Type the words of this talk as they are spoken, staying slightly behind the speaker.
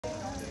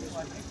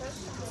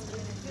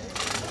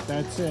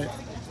That's it.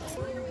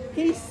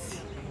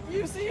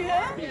 You see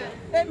that? Yeah.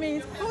 That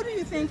means, who do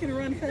you think can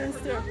run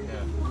faster?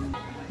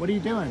 What are you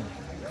doing?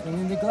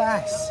 Cleaning the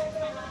glass.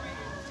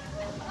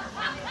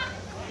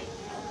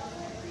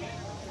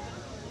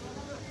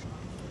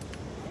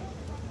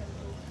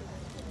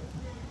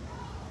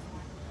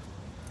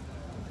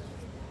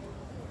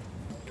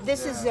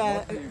 This is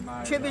a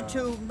tribute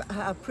to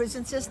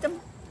prison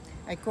system.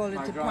 I call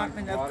it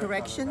Department of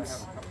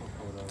Corrections.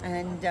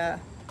 And the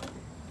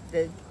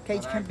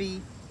cage can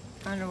be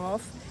on or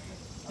off.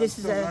 This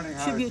is a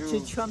tribute to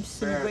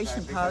Trump's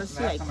immigration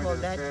policy. I call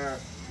that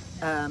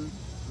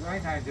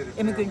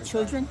Immigrant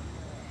Children.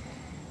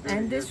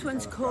 And this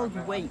one's called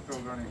Wait,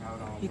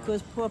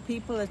 because poor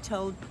people are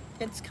told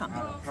it's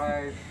coming.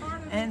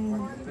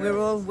 And we're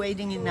all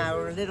waiting in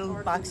our little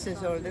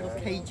boxes or little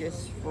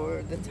cages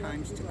for the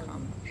times to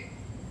come.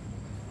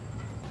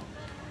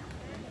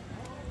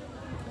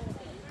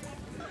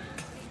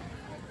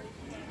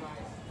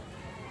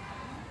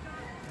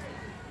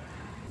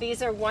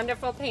 These are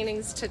wonderful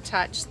paintings to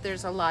touch.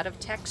 There's a lot of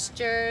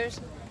textures,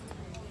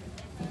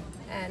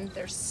 and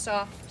they're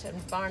soft and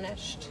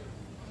varnished.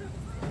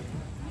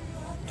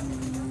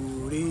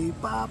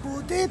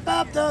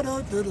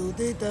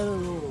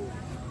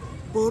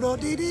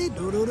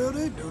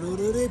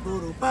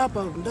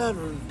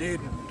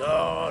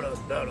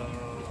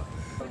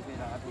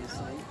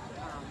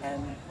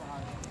 And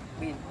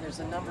there's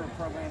a number of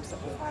programs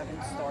that we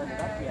haven't started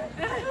up yet,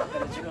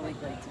 but it's really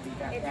great to be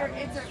back out on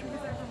the street.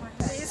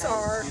 These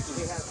are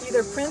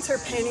either prints or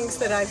paintings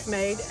that I've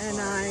made, and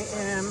I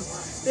am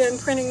then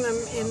printing them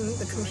in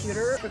the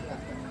computer.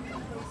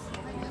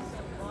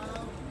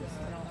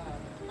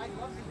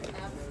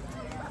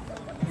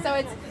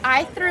 So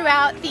I threw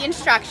out the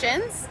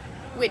instructions,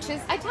 which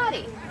is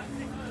Itati.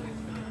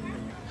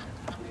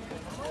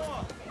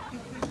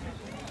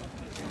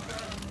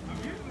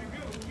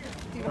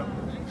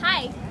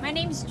 Hi, my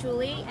name's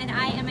Julie, and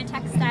I am a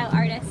textile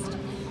artist.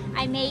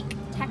 I make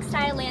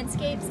textile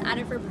landscapes out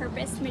of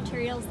repurposed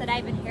materials that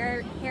I've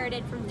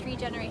inherited from 3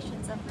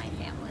 generations of my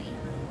family.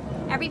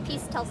 Every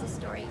piece tells a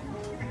story.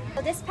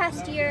 Well, this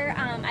past year,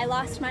 I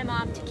lost my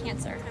mom to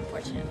cancer,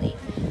 unfortunately.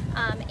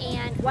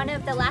 And one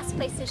of the last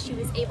places she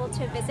was able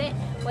to visit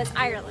was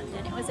Ireland,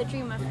 and it was a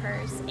dream of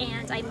hers.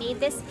 And I made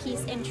this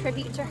piece in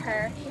tribute to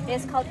her. It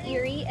is called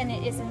Airy, and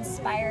it is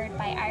inspired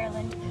by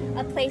Ireland,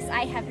 a place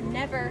I have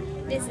never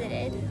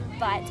visited,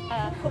 but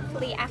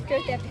hopefully after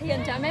the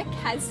pandemic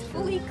has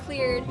fully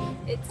cleared,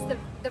 it's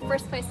the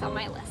first place on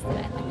my list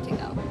that I'd like to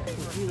go.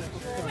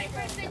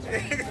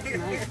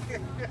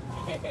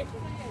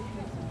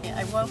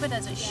 I wove it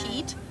as a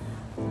sheet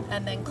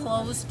and then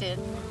closed it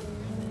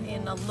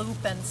in a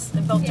loop and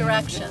in both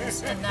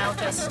directions, and now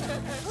just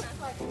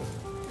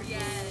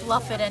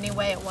fluff it any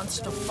way it wants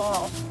to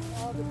fall.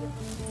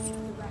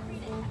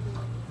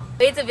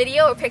 It's a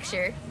video or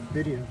picture?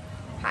 Video.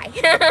 Hi.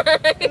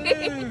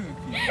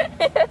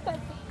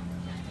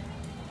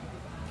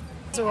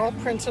 These are all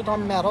printed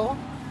on metal.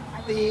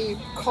 The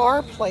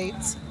car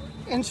plates,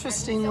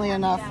 interestingly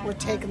enough, were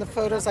taken, the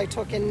photos I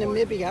took in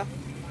Namibia,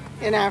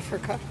 in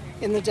Africa,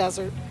 in the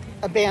desert,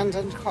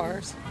 abandoned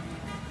cars.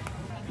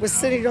 Was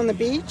sitting on the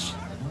beach,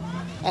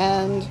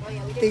 and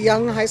the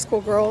young high school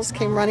girls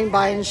came running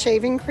by in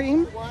shaving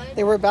cream.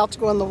 They were about to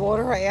go in the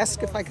water. I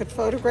asked if I could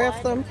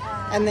photograph them,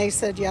 and they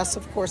said yes,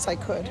 of course I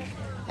could.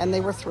 And they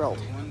were thrilled.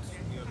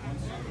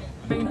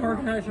 Main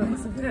organizer of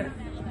this event.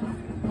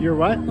 You're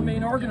what? The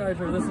main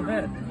organizer of this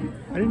event.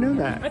 I didn't know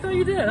that. I thought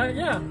you did,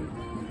 yeah.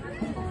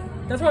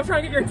 That's why I was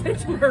trying to get your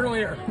attention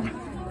earlier.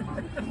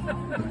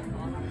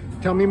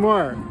 Tell me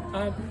more.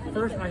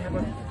 First, I have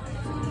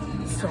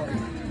sorry.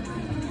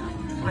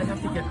 I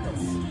have to get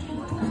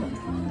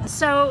this.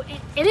 So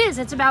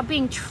it's about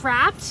being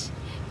trapped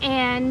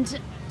and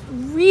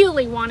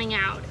really wanting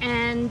out.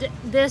 And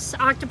this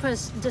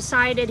octopus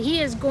decided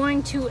he is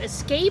going to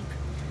escape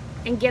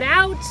and get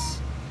out,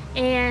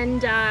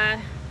 and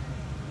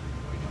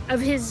of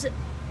his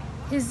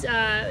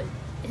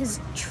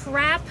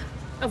trap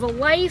of a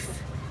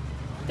life.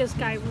 This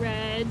guy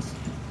read.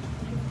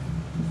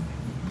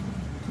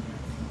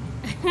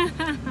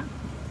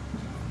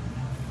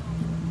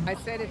 I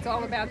said it's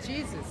all about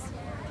Jesus.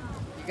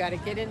 You got to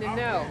get in to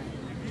know.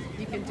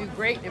 He can do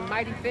great and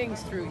mighty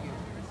things through you.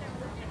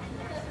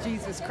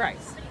 Jesus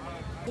Christ.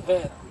 The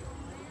vet.